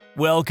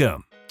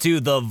Welcome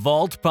to the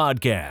Vault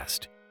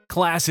Podcast,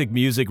 classic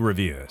music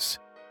reviews,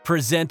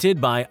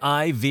 presented by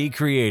IV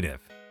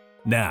Creative.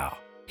 Now,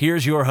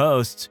 here's your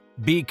hosts,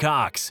 B.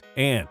 Cox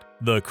and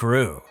the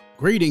crew.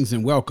 Greetings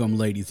and welcome,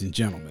 ladies and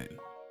gentlemen,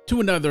 to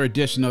another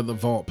edition of the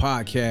Vault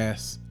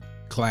Podcast,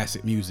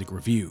 classic music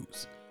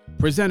reviews,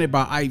 presented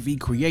by IV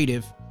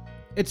Creative.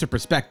 It's a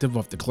perspective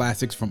of the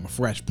classics from a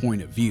fresh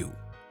point of view.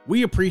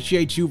 We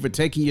appreciate you for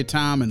taking your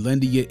time and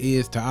lending your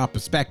ears to our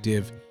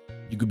perspective.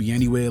 You could be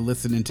anywhere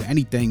listening to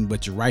anything,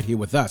 but you're right here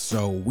with us,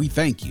 so we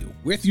thank you.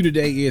 With you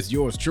today is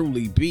yours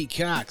truly, B.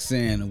 Cox,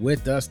 and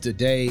with us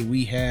today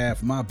we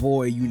have my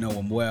boy, you know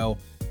him well.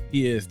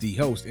 He is the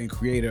host and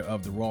creator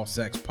of the Raw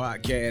Sex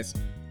Podcast.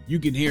 You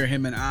can hear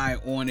him and I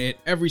on it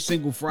every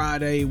single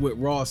Friday with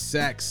Raw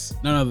Sex.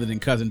 None other than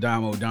Cousin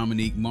Damo,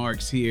 Dominique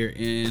Marks, here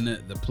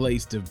in the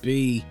place to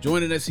be.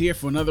 Joining us here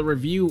for another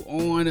review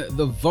on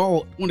The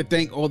Vault. I want to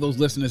thank all those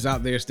listeners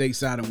out there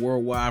stateside and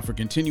worldwide for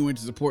continuing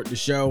to support the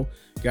show.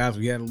 Guys,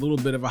 we had a little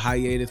bit of a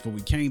hiatus, but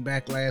we came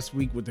back last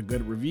week with a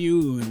good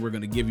review, and we're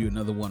going to give you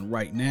another one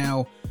right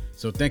now.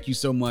 So thank you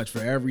so much for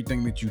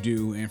everything that you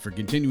do and for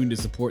continuing to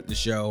support the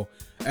show.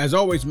 As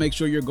always, make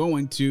sure you're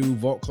going to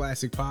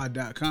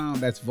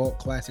vaultclassicpod.com. That's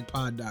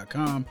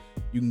vaultclassicpod.com.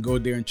 You can go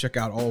there and check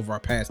out all of our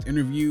past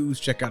interviews,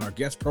 check out our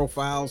guest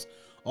profiles.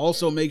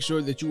 Also, make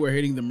sure that you are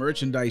hitting the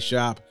merchandise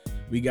shop.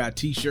 We got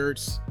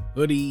t-shirts,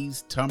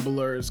 hoodies,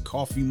 tumblers,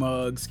 coffee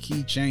mugs,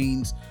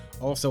 keychains,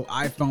 also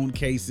iPhone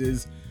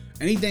cases.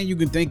 Anything you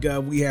can think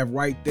of, we have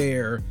right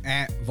there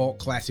at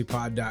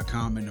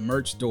vaultclassicpod.com in the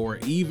merch store,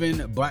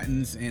 even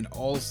buttons and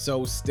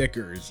also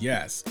stickers.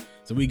 Yes.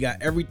 So we got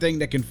everything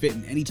that can fit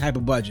in any type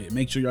of budget.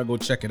 Make sure y'all go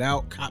check it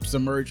out, cop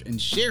some merch, and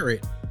share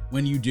it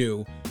when you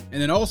do. And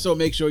then also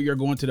make sure you're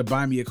going to the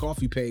Buy Me a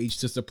Coffee page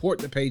to support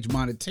the page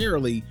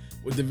monetarily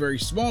with a very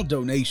small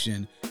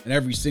donation. And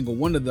every single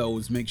one of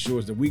those makes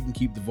sure that we can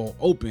keep the vault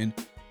open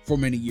for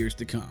many years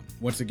to come.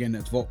 Once again,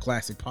 that's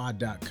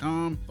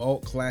vaultclassicpod.com,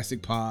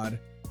 vaultclassicpod.com.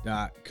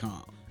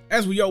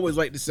 As we always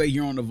like to say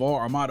here on the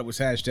Vault, our motto is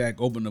hashtag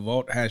open the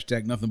vault,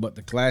 hashtag nothing but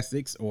the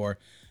classics, or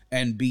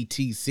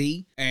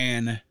NBTC.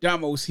 And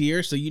Damo's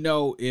here, so you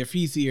know if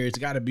he's here, it's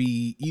got to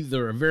be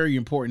either a very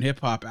important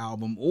hip-hop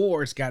album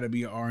or it's got to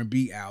be an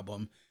R&B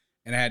album.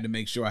 And I had to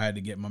make sure I had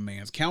to get my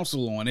man's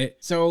counsel on it.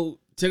 So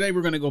today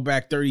we're going to go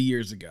back 30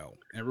 years ago,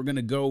 and we're going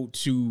to go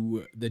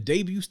to the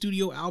debut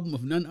studio album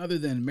of none other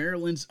than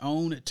Maryland's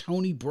own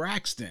Toni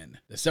Braxton.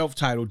 The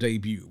self-titled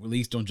debut,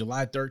 released on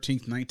July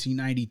 13th,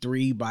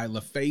 1993 by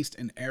LaFace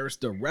and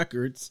Arista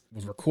Records,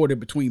 was recorded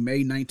between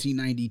May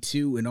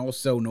 1992 and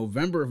also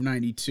November of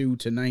 92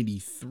 to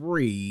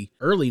 93,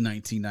 early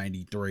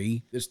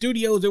 1993. The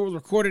studios it was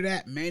recorded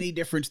at, many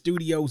different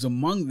studios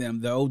among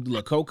them though,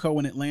 La Coco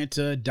in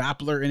Atlanta,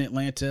 Doppler in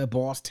Atlanta,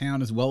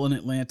 Bosstown as well in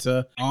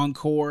Atlanta,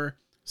 Encore,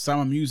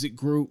 Sama Music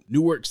Group,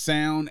 Newark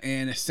Sound,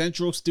 and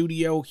Central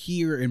Studio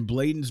here in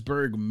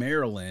Bladensburg,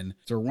 Maryland.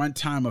 It's a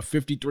runtime of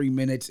 53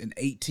 minutes and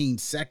 18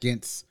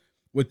 seconds.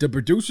 With the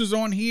producers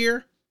on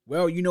here,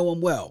 well, you know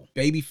them well.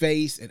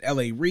 Babyface and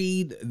L.A.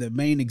 Reid, the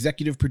main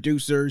executive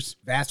producers,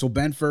 Vassal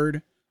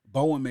Benford,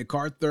 Bowen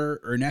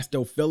MacArthur,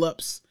 Ernesto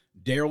Phillips,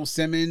 Daryl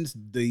Simmons,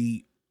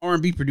 the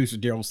R&B producer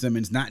Daryl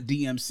Simmons, not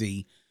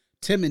DMC,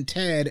 Tim and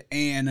Ted,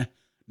 and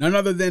none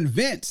other than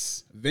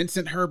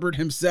Vincent Herbert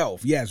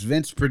himself. Yes,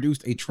 Vince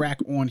produced a track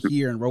on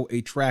here and wrote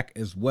a track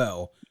as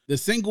well. The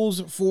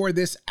singles for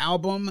this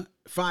album,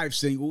 5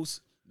 singles.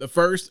 The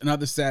first,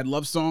 Another Sad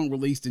Love Song,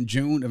 released in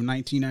June of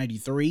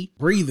 1993.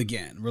 Breathe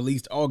Again,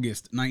 released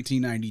August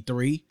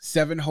 1993.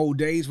 7 Whole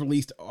Days,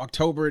 released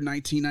October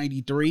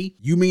 1993.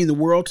 You Mean the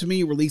World to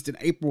Me, released in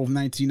April of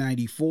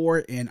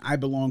 1994. And I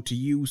Belong to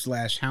You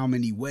 / How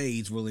Many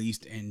Ways,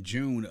 released in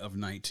June of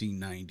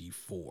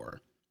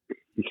 1994.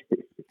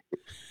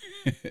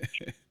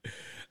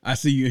 I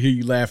see you, hear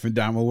you laughing,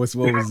 Damo. What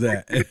was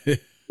that?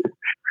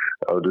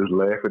 I was just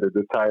laughing at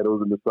the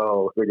titles and the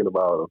songs, thinking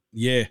about them.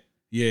 Yeah.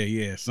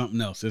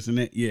 Something else, isn't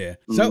it? Yeah.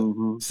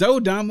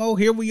 So Damo,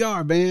 here we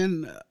are,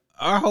 man.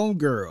 Our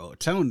homegirl,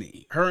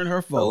 Toni, her and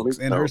her folks,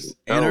 and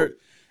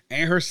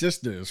her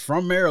sisters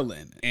from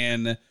Maryland.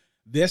 And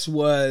this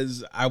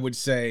was, I would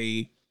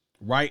say,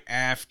 right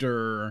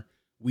after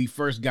we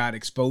first got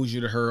exposure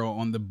to her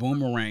on the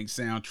Boomerang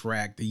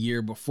soundtrack the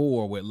year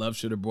before with Love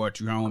Should Have Brought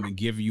You Home and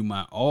Give You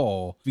My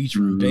All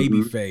featuring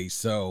Babyface.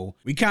 So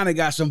we kind of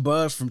got some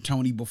buzz from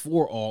Toni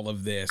before all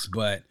of this.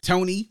 But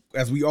Toni,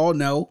 as we all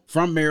know,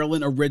 from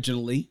Maryland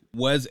originally,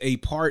 was a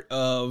part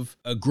of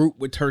a group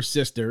with her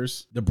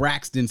sisters, the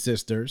Braxton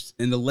sisters,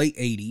 in the late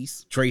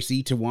 80s.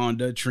 Tracy,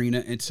 Tawanda,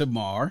 Trina, and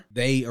Tamar.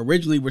 They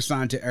originally were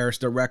signed to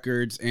Arista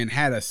Records and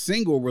had a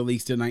single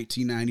released in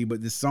 1990,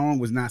 but the song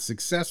was not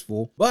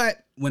successful.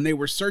 But when they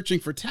were searching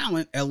for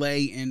talent,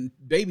 LA and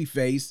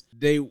Babyface,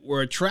 they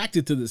were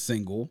attracted to the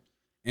single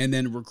and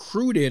then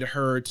recruited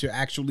her to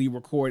actually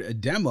record a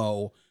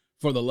demo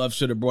for the Love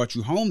Should Have Brought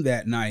You Home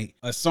that night,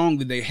 a song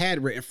that they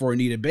had written for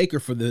Anita Baker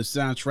for the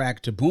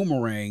soundtrack to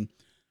Boomerang.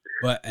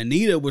 But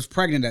Anita was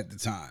pregnant at the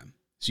time.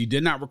 She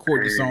did not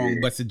record the song,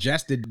 but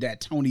suggested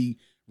that Toni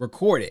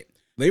record it.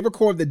 They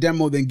record the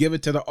demo, then give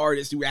it to the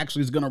artist who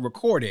actually is going to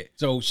record it.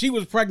 So she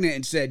was pregnant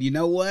and said, you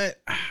know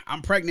what?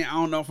 I'm pregnant. I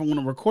don't know if I'm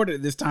going to record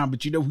it this time,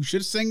 but you know who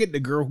should sing it? The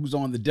girl who's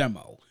on the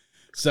demo.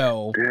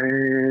 So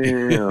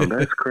damn,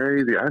 that's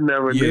crazy. I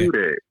never knew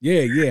that.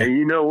 Yeah, yeah. And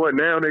you know what?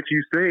 Now that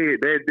you say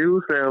it, that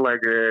do sound like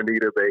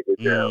Anita Baker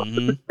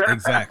Jones.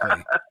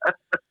 Exactly.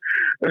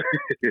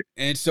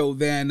 And so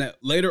then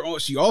later on,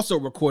 she also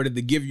recorded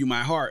the Give You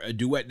My Heart, a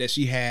duet that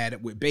she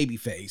had with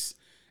Babyface.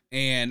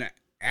 And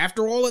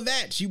after all of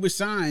that, she was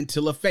signed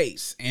to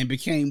LaFace and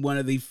became one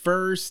of the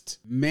first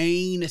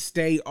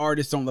mainstay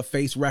artists on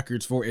LaFace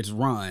Records for its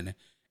run.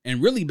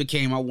 And really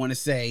became, I want to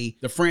say,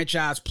 the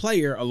franchise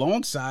player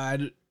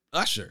alongside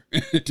Usher,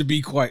 to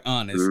be quite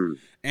honest.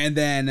 And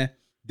then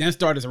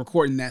started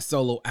recording that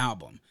solo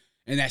album.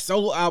 And that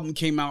solo album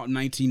came out in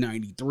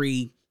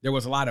 1993. There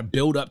was a lot of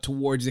build up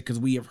towards it because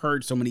we have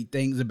heard so many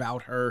things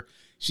about her.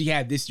 She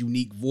had this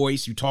unique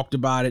voice. You talked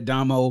about it,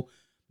 Damo.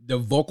 The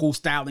vocal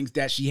stylings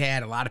that she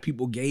had, a lot of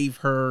people gave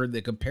her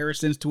the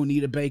comparisons to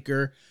Anita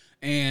Baker.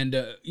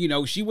 And, you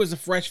know, she was a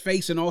fresh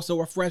face and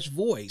also a fresh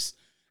voice.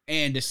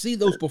 And to see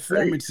those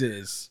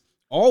performances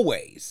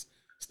always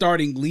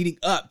leading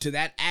up to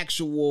that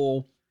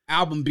actual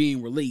album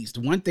being released.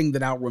 One thing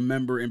that I'll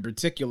remember in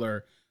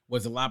particular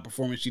was a live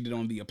performance she did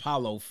on the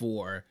Apollo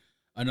for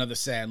Another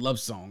Sad Love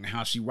Song,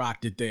 how she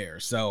rocked it there.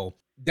 So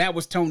that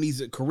was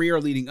Toni's career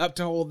leading up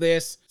to all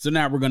this. So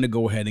now we're going to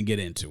go ahead and get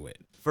into it.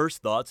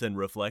 First thoughts and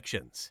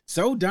reflections.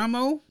 So,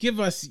 Damo, give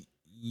us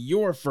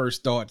your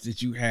first thoughts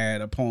that you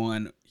had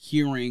upon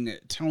hearing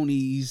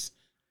Toni's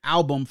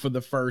album for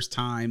the first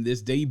time,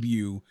 this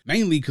debut,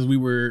 mainly because we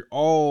were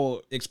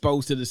all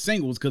exposed to the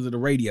singles because of the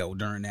radio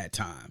during that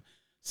time.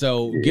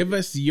 So give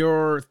us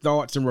your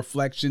thoughts and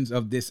reflections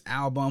of this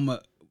album,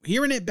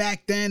 hearing it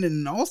back then,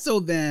 and also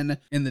then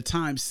in the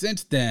time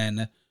since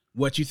then,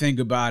 what you think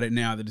about it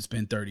now that it's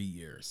been 30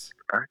 years.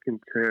 I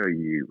can tell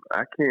you,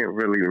 I can't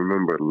really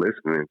remember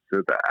listening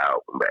to the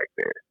album back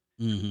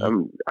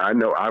then.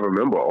 I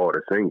remember all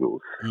the singles,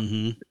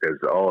 because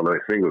all the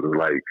singles are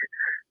like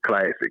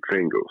classic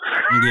singles.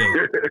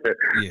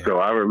 So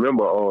I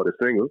remember all the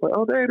singles. Like,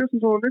 oh, dang, this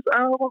is on this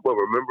album. But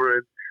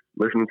remembering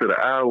listening to the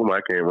album,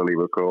 I can't really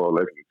recall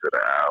listening to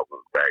the album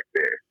back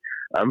then.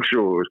 I'm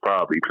sure it was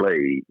probably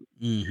played,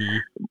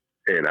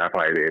 and I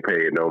probably didn't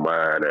pay it no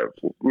mind.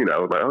 You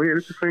know, like, oh yeah,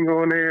 this is a single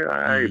on there. All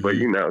right, but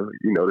you know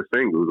the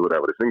singles,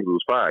 whatever. The singles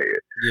was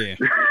fire. Yeah.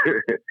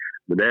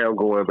 But now I'm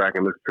going back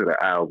and listening to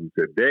the album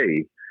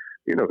today.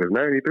 You know, because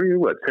 93,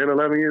 what, 10,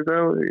 11 years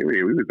old? I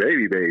mean, we was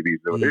babies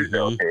when this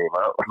show came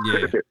out.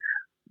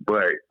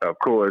 But, of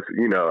course,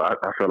 you know, I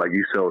feel like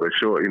you showed a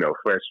short, you know,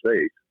 fresh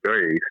face.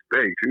 Very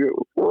steaks.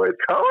 Boy,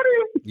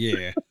 Toni?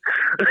 Yeah.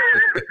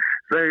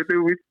 Say,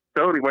 dude,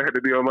 Toni might have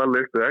to be on my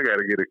list that I got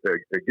to get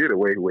a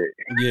getaway with.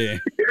 Yeah.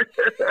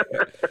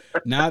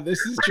 Nah, this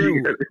is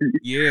true.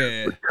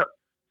 Yeah.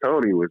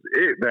 Toni was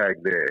it back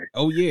then.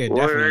 Oh, yeah, boy,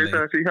 definitely. Every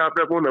time she hopped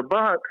up on the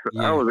box,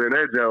 I was in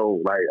that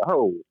joke like,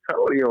 oh,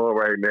 Toni on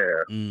right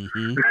now.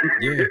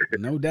 Yeah,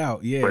 no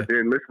doubt, yeah. But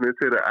then listening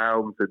to the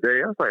album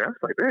today, I was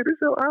like, man, this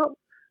your album?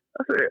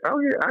 I said, oh,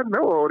 yeah, I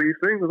know all these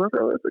singles. I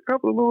said, there's a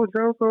couple of little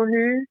jumps on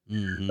here.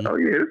 Oh,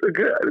 yeah, it's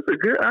a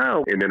good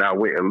album. And then I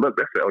went and looked.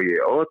 I said, oh,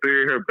 yeah, all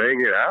three of her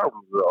banging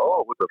albums are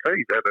all with the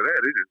face. After that,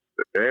 it's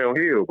just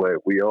downhill.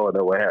 But we all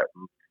know what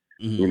happened.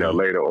 You know,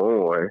 later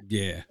on,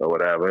 or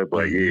whatever.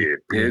 But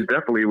it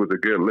definitely was a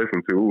good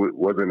listen to. It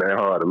wasn't that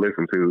hard to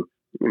listen to.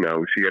 You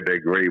know, she had that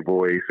great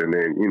voice, and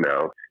then, you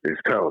know, it's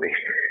Toni.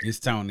 It's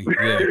Toni,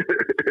 yeah.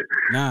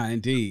 Nah,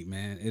 indeed,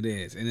 man, it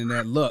is. And then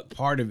that look,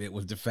 part of it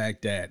was the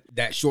fact that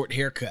short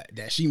haircut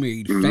that she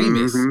made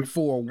famous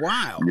for a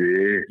while.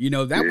 Yeah. You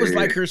know, that was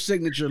like her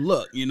signature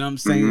look, you know what I'm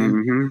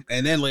saying?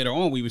 And then later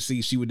on, we would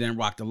see she would then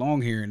rock the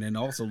long hair and then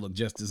also look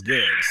just as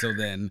good. So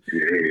then,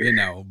 you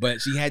know,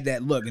 but she had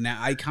that look and that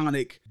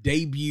iconic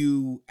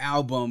debut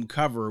album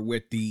cover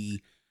with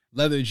the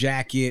leather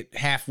jacket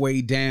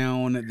halfway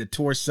down the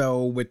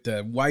torso with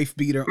the wife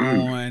beater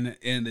on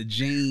and the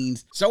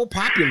jeans. So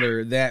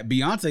popular that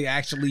Beyonce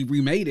actually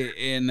remade it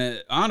in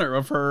honor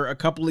of her a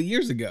couple of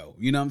years ago.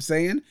 You know what I'm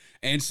saying?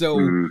 And so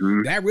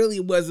that really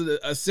was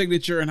a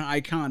signature and an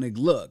iconic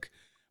look.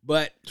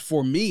 But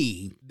for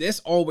me, this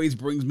always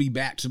brings me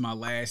back to my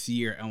last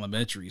year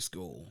elementary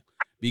school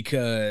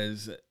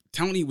because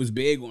Toni was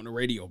big on the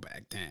radio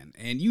back then.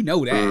 And you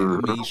know that.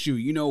 I mean, shoot,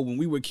 you know, when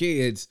we were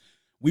kids,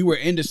 we were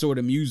into sort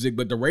of music,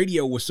 but the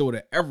radio was sort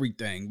of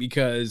everything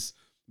because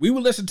we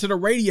would listen to the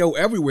radio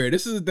everywhere.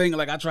 This is the thing,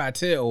 like I try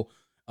to tell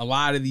a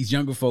lot of these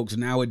younger folks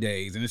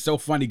nowadays, and it's so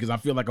funny because I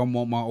feel like I'm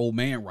on my old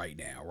man right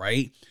now,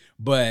 right?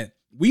 But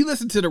we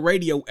listened to the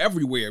radio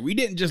everywhere. We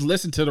didn't just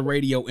listen to the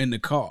radio in the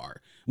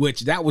car,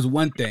 which that was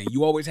one thing.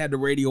 You always had the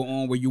radio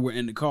on where you were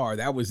in the car.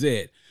 That was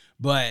it.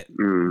 But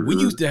we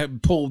used to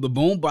pull the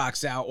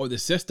boombox out or the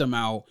system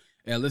out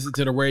and listen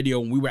to the radio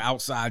when we were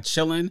outside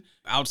chilling,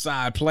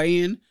 outside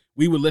playing.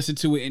 We would listen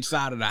to it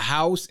inside of the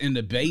house, in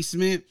the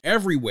basement,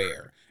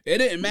 everywhere. It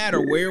didn't matter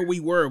where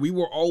we were. We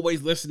were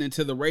always listening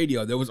to the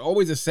radio. There was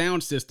always a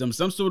sound system,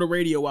 some sort of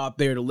radio out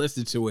there to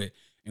listen to it.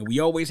 And we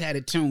always had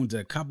it tuned to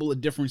a couple of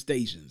different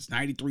stations,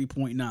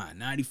 93.9,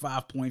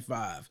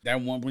 95.5. That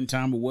one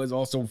time it was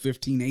also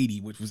 1580,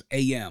 which was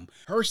AM.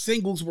 Her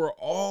singles were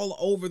all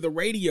over the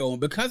radio. And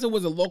because it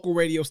was a local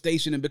radio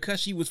station and because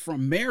she was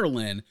from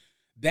Maryland,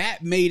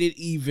 that made it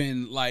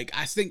even, like,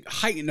 I think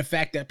heightened the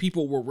fact that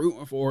people were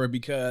rooting for her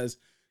because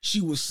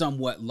she was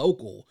somewhat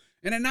local.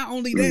 And then not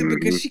only that,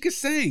 because she could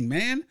sing,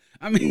 man.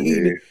 I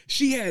mean,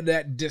 she had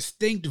that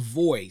distinct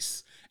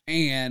voice,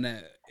 and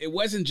it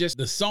wasn't just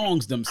the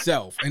songs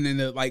themselves. And then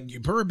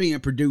her being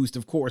produced,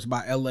 of course,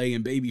 by LA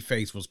and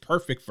Babyface was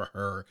perfect for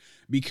her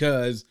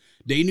because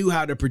they knew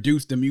how to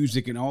produce the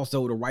music and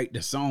also to write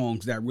the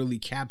songs that really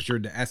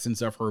captured the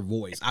essence of her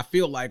voice. I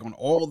feel like on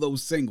all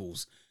those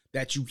singles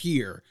that you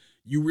hear,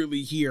 you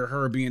really hear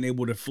her being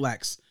able to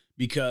flex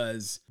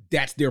because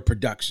that's their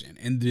production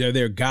and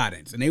their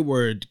guidance. And they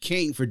were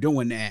king for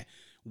doing that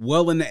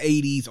well in the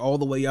 80s all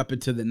the way up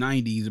into the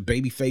 90s.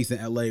 Babyface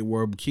and LA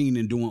were keen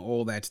in doing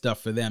all that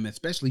stuff for them,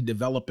 especially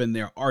developing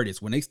their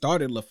artists. When they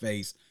started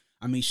LaFace,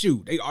 I mean,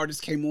 shoot, they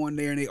artists came on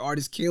there and they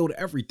artists killed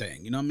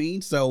everything. You know what I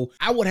mean? So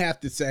I would have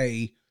to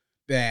say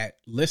that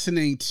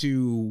listening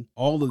to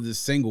all of the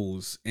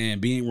singles and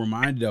being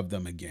reminded of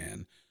them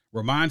again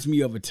reminds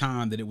me of a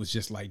time that it was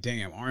just like,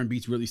 damn,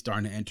 R&B's really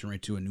starting to enter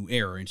into a new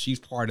era, and she's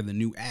part of the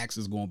new acts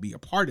is going to be a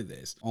part of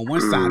this. On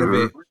one side of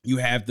it, you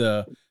have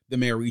the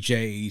Mary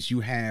J's, you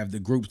have the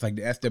groups like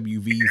the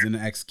SWVs and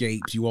the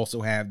Escapes. You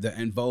also have the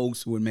En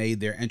Vogues who had made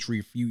their entry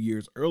a few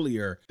years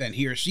earlier. Then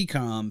here she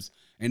comes,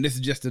 and this is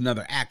just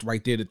another act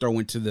right there to throw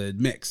into the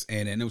mix.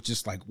 And it was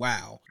just like,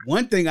 wow.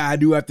 One thing I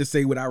do have to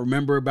say, what I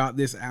remember about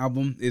this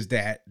album is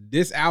that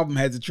this album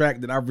has a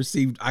track that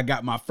I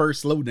got my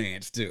first slow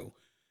dance to.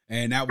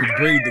 And that was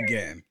Breathe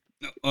Again.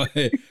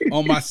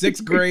 On my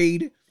sixth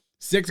grade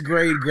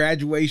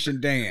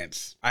graduation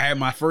dance, I had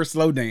my first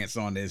slow dance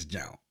on this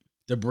jump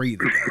to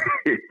Breathe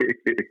Again.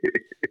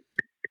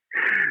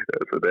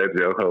 So that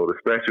jump hold a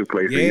special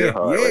place in your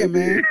heart. Yeah,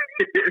 man.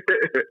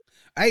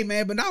 Hey,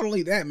 man, but not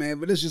only that, man,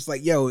 but it's just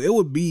like, yo, it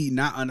would be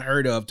not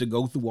unheard of to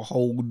go through a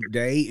whole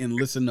day and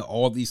listen to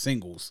all these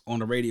singles on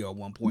the radio at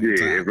one point in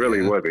time. It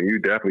really wasn't. You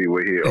definitely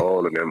would hear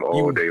all of them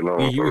all day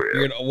long, for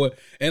real.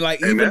 And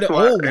like, even the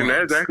old ones. And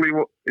that's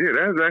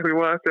exactly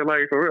why I said,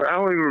 like, for real, I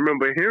don't even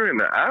remember hearing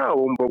the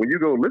album, but when you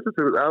go listen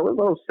to the album,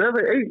 there's about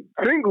 7,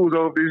 8 singles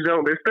on this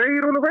joint that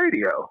stayed on the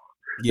radio.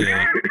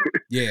 Yeah,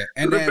 yeah.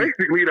 And so then,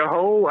 basically the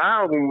whole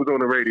album was on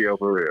the radio,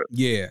 for real.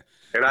 Yeah.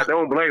 And I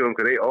don't blame them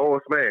because they all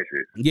smash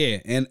it. Yeah,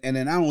 and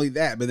then not only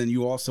that, but then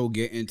you also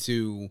get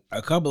into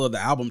a couple of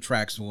the album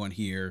tracks on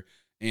here,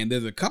 and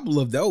there's a couple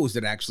of those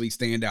that actually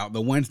stand out.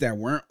 The ones that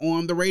weren't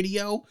on the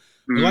radio,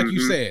 like you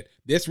said,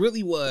 this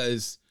really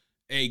was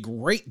a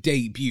great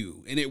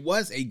debut, and it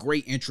was a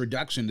great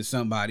introduction to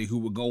somebody who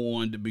would go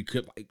on to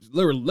become,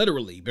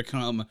 literally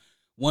become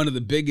one of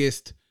the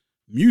biggest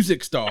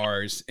music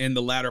stars in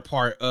the latter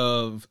part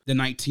of the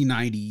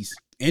 1990s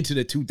into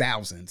the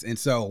 2000s. And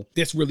so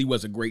this really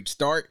was a great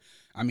start.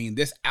 I mean,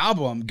 this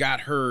album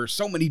got her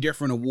so many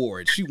different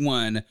awards. She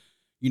won,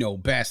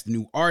 Best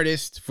New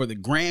Artist for the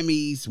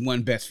Grammys,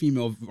 won Best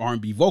Female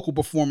R&B Vocal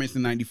Performance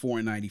in 94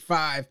 and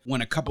 95,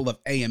 won a couple of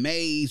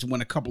AMAs, won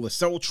a couple of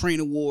Soul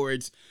Train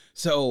Awards.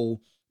 So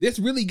this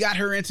really got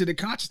her into the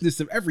consciousness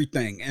of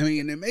everything. I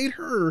mean, it made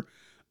her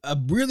a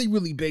really,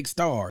 really big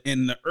star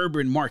in the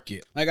urban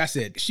market. Like I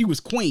said, she was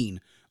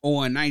queen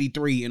on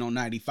 93 and on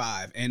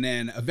 95. And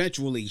then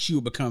eventually she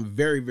would become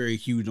very, very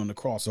huge on the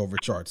crossover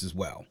charts as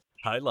well.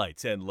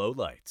 Highlights and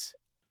lowlights.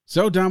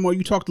 So, Damo,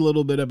 you talked a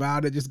little bit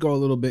about it. Just go a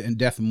little bit in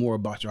depth more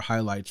about your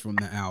highlights from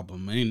the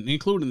album, and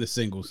including the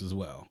singles as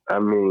well. I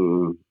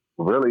mean,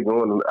 really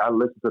I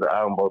listened to the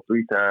album about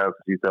 3 times.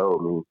 She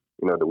told me,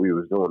 that we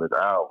was doing this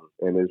album.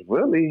 And it's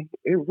really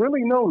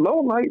no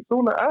lowlights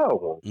on the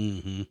album.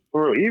 Mm-hmm.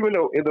 For real. Even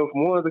though in the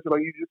ones that,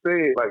 like you just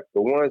said, like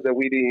the ones that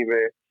we didn't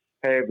even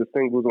have the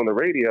singles on the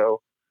radio,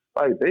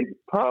 like they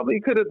probably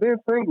could have been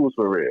singles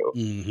for real.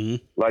 Mm-hmm.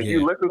 Like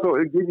you listen to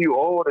it, gives you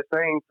all the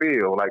same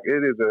feel. Like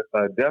it is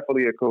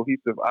definitely a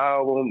cohesive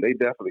album. They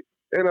definitely,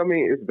 and I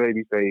mean, it's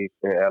Babyface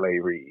and L.A.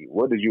 Reid.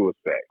 What did you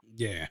expect?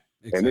 Yeah,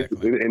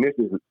 exactly. And this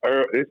is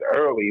it's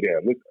early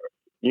then. It's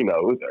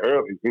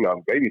early.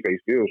 Babyface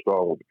still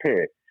strong with the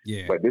pen.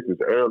 Yeah. But this is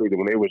early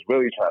when they was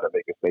really trying to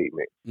make a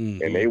statement.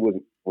 Mm-hmm. And they was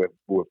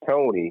with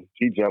Toni,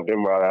 she jumped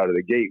them right out of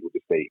the gate with the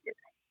statement.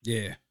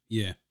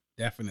 Yeah,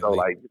 definitely. So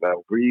like,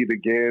 Breathe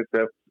Again,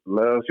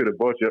 Love Should Have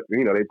Brought You Up. They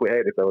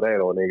had to throw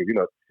that on there.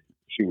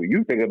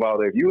 You think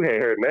about it, if you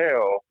had her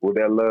now with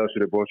that Love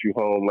Should Have Brought You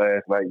Home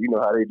last night, you know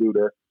how they do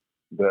the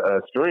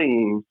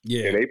stream,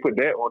 and they put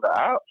that on the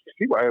album.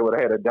 She probably would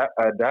have had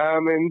a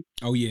diamond.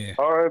 Oh yeah,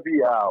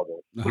 R&B album.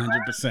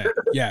 100%.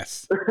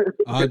 Yes,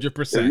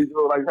 100%. You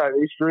know, like how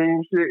they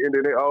stream shit, and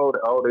then all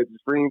the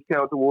streams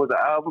count towards the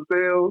album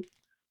sales.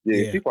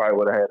 Yeah, she probably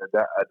would have had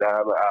a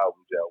diamond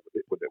album, Joe,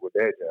 with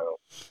that, Joe.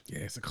 Yeah,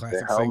 it's a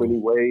classic. And How Many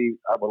Ways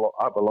I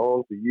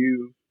Belong to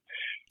You.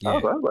 Yeah. I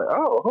was like,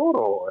 oh, hold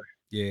on.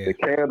 Yeah. The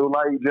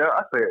Candlelight, Joe.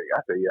 I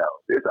said, yo,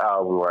 this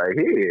album right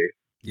here.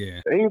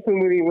 Yeah. Ain't too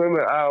many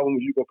women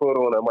albums you can put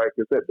on that might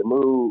set the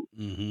mood.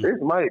 Mm-hmm. This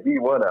might be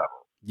one album.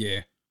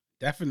 Yeah.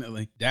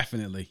 Definitely.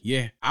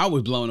 Yeah. I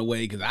was blown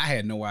away because I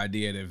had no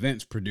idea that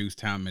Vince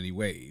produced How Many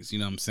Ways. You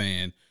know what I'm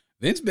saying?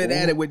 Vince been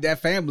at it with that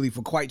family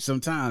for quite some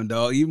time,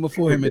 dog. Even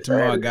before him and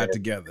Tamar got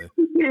together.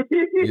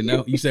 You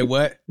know? You said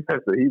what? I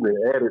said he been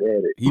at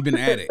it. He been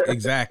at it.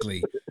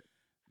 Exactly.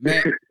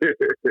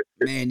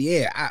 Man,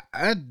 yeah,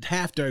 I'd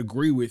have to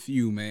agree with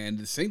you, man.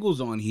 The singles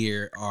on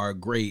here are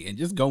great. And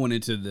just going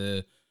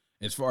into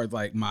as far as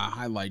like my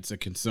highlights are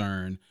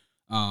concerned,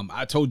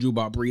 I told you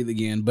about Breathe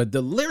Again, but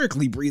the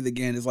lyrically Breathe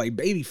Again is like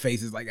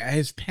Babyface is like at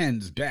his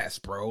pen's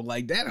best, bro.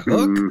 Like that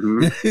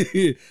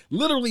hook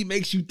literally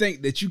makes you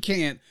think that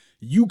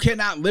you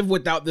cannot live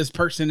without this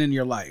person in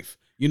your life.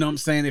 You know what I'm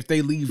saying? If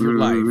they leave your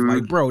life,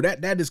 like, bro,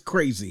 that is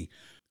crazy.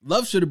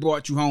 Love Should Have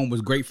Brought You Home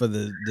was great for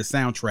the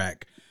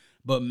soundtrack.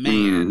 But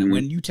man,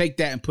 when you take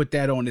that and put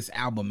that on this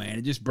album, man,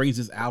 it just brings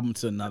this album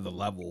to another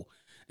level.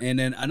 And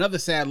then Another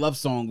Sad Love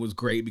Song was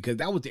great because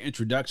that was the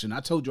introduction. I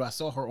told you I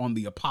saw her on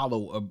the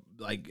Apollo,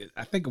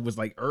 I think it was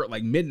like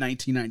mid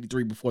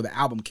 1993 before the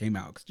album came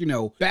out. Because, you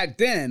know, back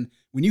then,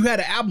 when you had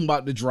an album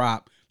about to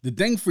drop, the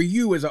thing for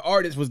you as an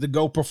artist was to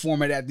go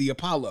perform it at the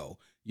Apollo.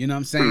 You know what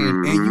I'm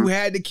saying? And you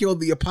had to kill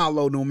the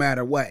Apollo no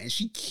matter what. And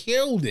she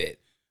killed it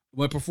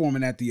when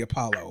performing at the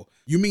Apollo.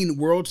 You Mean the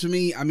World to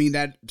Me? I mean,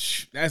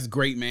 that's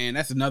great, man.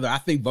 That's another, I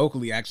think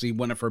vocally, actually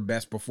one of her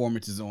best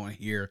performances on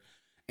here.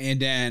 And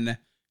then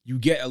you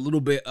get a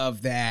little bit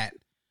of that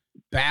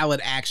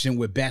ballad action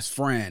with Best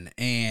Friend,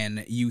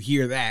 and you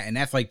hear that, and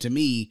that's like, to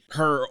me,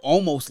 her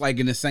almost like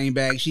in the same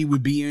bag she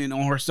would be in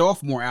on her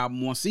sophomore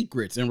album on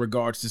Secrets in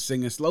regards to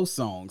singing slow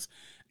songs.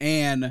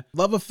 And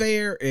Love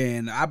Affair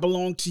and I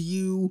Belong to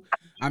You,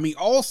 I mean,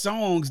 all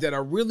songs that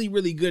are really,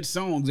 really good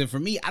songs. And for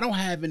me, I don't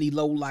have any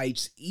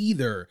lowlights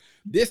either.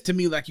 This, to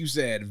me, like you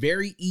said,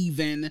 very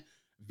even,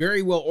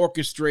 very well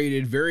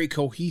orchestrated, very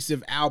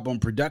cohesive album,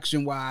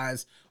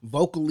 production-wise,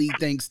 vocally,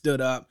 things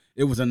stood up.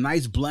 It was a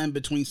nice blend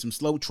between some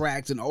slow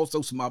tracks and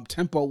also some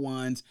up-tempo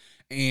ones.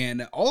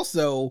 And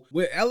also,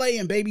 with LA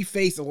and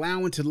Babyface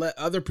allowing to let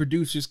other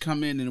producers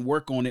come in and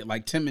work on it,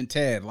 like Tim and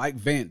Ted, like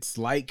Vince,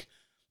 like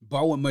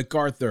Bo and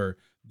MacArthur,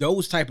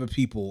 those type of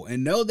people,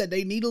 and know that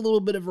they need a little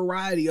bit of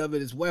variety of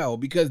it as well,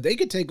 because they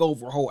could take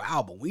over a whole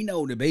album. We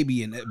know the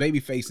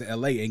Babyface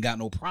and LA ain't got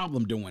no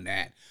problem doing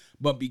that.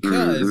 But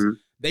because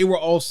they were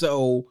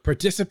also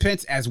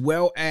participants as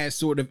well as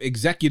sort of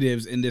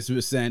executives in this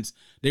sense,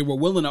 they were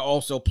willing to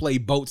also play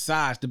both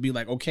sides to be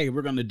like, okay,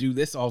 we're going to do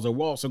this also.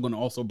 We're also going to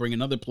also bring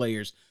in other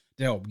players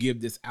to help give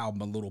this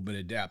album a little bit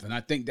of depth. And I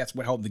think that's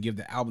what helped to give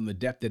the album the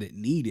depth that it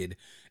needed.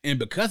 And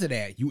because of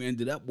that, you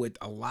ended up with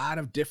a lot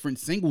of different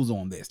singles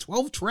on this.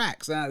 12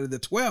 tracks out of the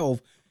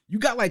 12. You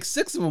got like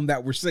 6 of them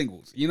that were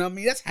singles. You know what I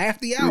mean? That's half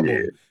the album.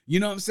 Yeah. You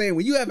know what I'm saying?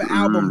 When you have an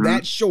album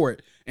that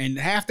short and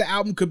half the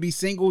album could be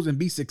singles and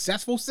be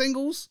successful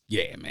singles,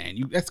 yeah,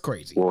 man, that's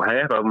crazy. Well,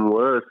 half of them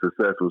was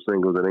successful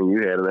singles, and then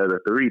you had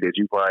another 3 that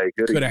you probably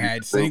could have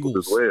had singles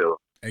as well.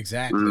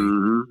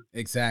 Exactly.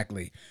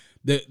 Exactly.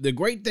 The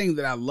great thing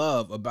that I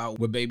love about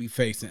what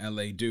Babyface and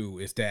LA do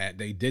is that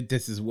they did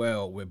this as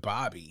well with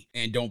Bobby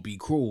and Don't Be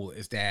Cruel,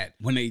 is that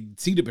when they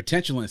see the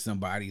potential in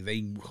somebody,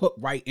 they hook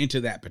right into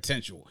that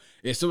potential.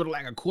 It's sort of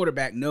like a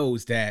quarterback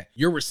knows that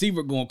your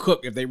receiver going to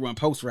cook if they run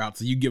post routes,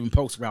 so you give them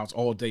post routes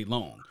all day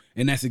long.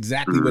 And that's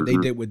exactly what they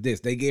did with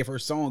this. They gave her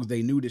songs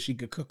they knew that she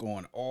could cook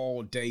on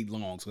all day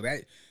long. So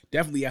that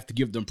definitely have to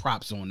give them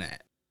props on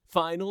that.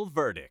 Final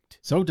verdict.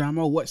 So,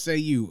 Damo, what say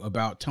you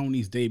about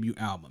Toni's debut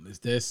album? Is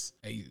this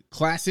a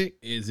classic?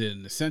 Is it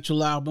an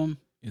essential album?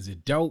 Is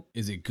it dope?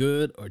 Is it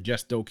good or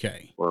just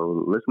okay?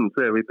 Well, listen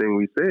to everything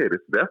we said.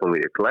 It's definitely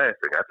a classic.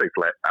 I think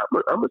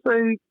I'm going to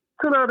say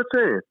 10 out of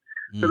 10.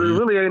 Because there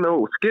really ain't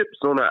no skips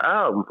on the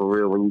album for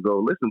real when you go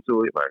listen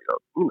to it. Like,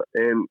 you know,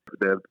 and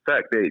the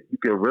fact that you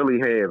can really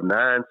have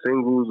 9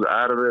 singles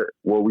out of it.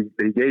 Well,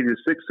 they gave you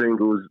 6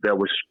 singles that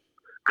was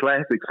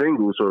classic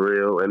singles for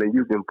real, and then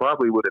you can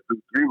probably would have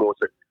do 3 more.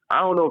 I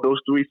don't know if those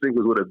 3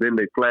 singles would have been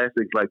the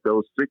classics like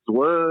those 6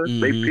 was.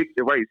 They picked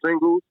the right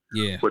singles,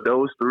 but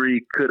those 3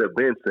 could have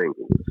been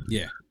singles.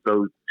 Yeah.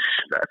 So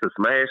that's a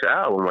smash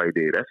album right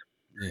there.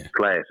 That's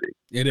classic.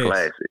 It is.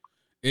 Classic.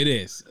 It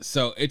is.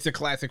 So it's a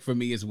classic for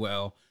me as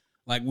well.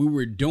 Like we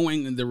were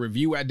doing the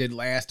review I did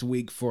last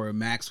week for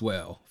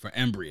Maxwell, for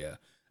Embria.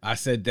 I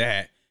said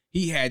that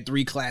he had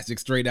 3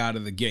 classics straight out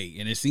of the gate,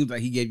 and it seems like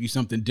he gave you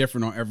something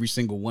different on every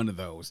single one of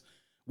those.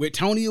 With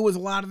Toni, it was a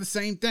lot of the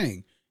same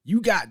thing.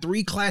 You got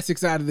 3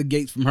 classics out of the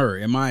gates from her,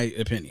 in my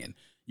opinion.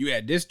 You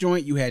had this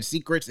joint, you had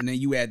Secrets, and then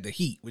you had The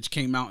Heat, which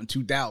came out in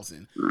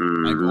 2000.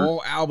 Like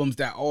all albums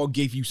that all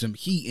gave you some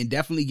heat and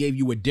definitely gave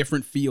you a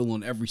different feel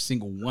on every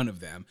single one of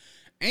them.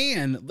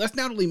 And let's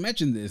not only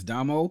mention this,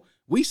 Damo,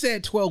 we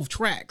said 12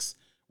 tracks.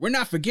 We're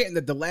not forgetting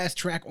that the last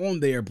track on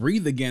there,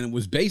 Breathe Again,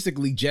 was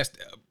basically just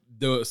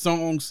the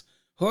song's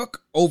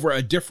hook over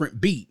a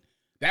different beat.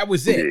 That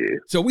was it. Yeah.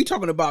 So we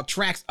talking about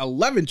tracks,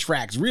 11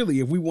 tracks, really,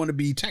 if we want to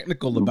be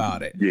technical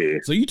about it. Yeah.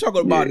 So you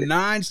talking about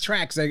 9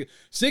 tracks,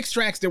 6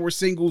 tracks that were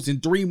singles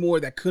and 3 more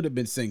that could have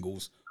been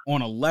singles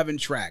on 11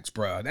 tracks,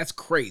 bro. That's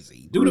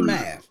crazy. Do the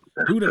math.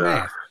 Do the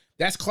math.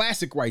 That's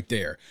classic right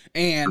there.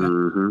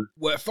 And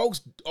what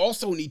folks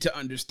also need to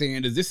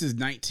understand is this is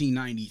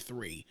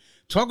 1993.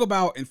 Talk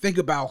about and think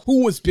about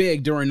who was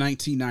big during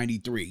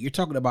 1993. You're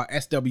talking about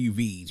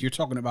SWVs. You're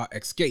talking about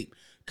Escape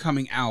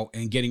coming out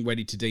and getting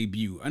ready to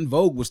debut. En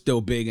Vogue was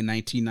still big in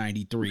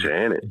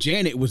 1993.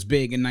 Janet was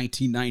big in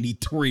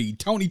 1993.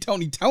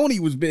 Toni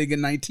was big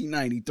in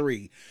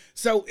 1993.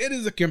 So it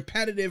is a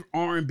competitive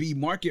R&B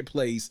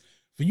marketplace.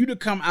 For you to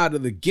come out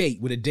of the gate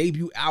with a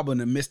debut album in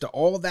the midst of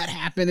all that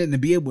happening and to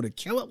be able to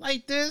kill it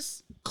like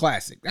this,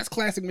 classic. That's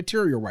classic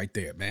material right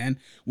there, man.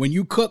 When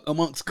you cook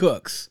amongst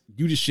cooks,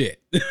 you the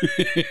shit.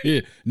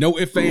 No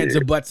ifs, ands,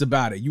 or buts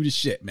about it. You the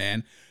shit,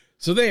 man.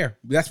 So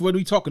that's what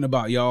we talking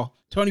about, y'all.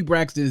 Toni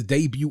Braxton's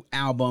debut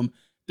album,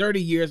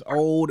 30 years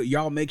old.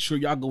 Y'all make sure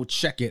y'all go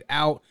check it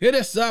out. Hit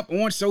us up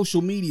on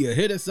social media.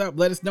 Hit us up.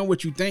 Let us know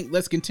what you think.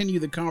 Let's continue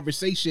the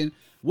conversation.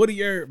 What are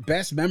your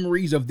best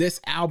memories of this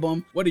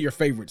album? What are your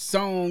favorite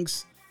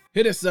songs?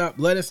 Hit us up.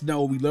 Let us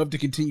know. We love to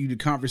continue the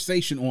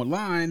conversation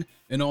online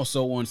and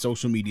also on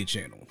social media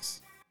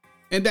channels.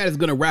 And that is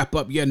going to wrap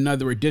up yet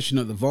another edition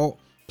of The Vault.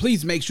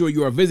 Please make sure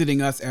you are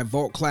visiting us at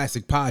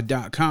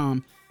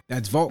vaultclassicpod.com.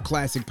 That's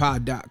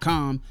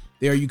vaultclassicpod.com.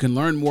 There you can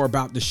learn more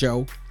about the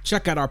show,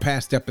 check out our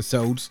past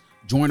episodes,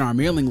 join our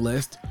mailing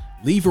list,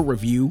 leave a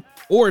review,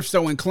 or if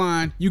so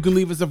inclined, you can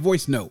leave us a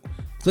voice note.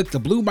 Click the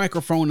blue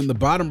microphone in the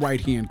bottom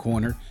right-hand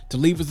corner to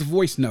leave us a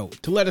voice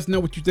note to let us know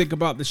what you think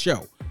about the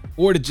show,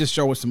 or to just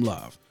show us some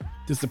love.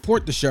 To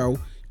support the show,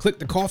 click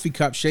the coffee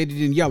cup shaded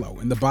in yellow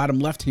in the bottom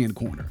left-hand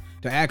corner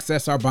to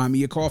access our Buy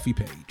Me a Coffee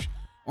page.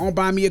 On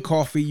Buy Me a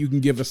Coffee, you can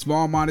give a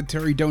small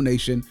monetary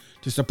donation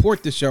to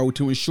support the show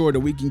to ensure that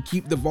we can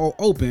keep the vault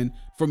open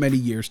for many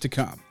years to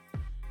come.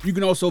 You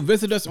can also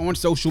visit us on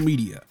social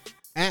media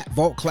at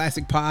Vault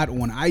Classic Pod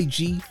on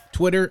IG,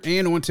 Twitter,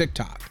 and on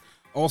TikTok.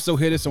 Also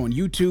hit us on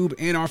YouTube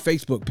and our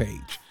Facebook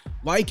page.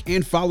 Like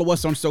and follow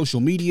us on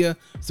social media,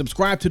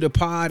 subscribe to the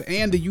pod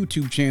and the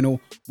YouTube channel.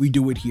 We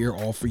do it here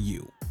all for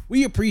you.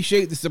 We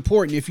appreciate the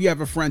support, and if you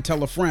have a friend,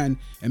 tell a friend,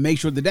 and make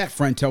sure that that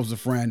friend tells a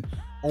friend.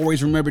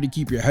 Always remember to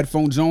keep your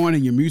headphones on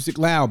and your music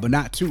loud, but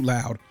not too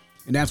loud.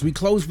 And as we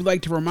close, we'd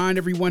like to remind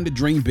everyone to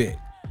dream big,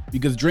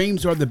 because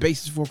dreams are the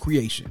basis for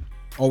creation.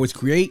 Always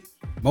create,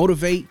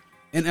 motivate,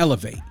 and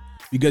elevate,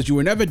 because you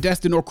were never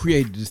destined or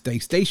created to stay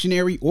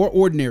stationary or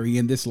ordinary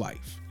in this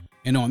life.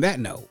 And on that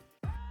note,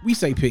 we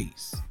say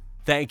peace.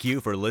 Thank you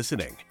for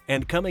listening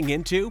and coming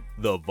into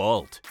The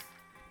Vault.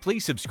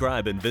 Please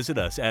subscribe and visit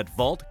us at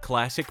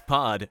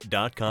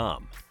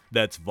vaultclassicpod.com.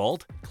 That's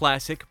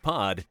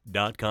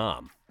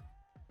vaultclassicpod.com.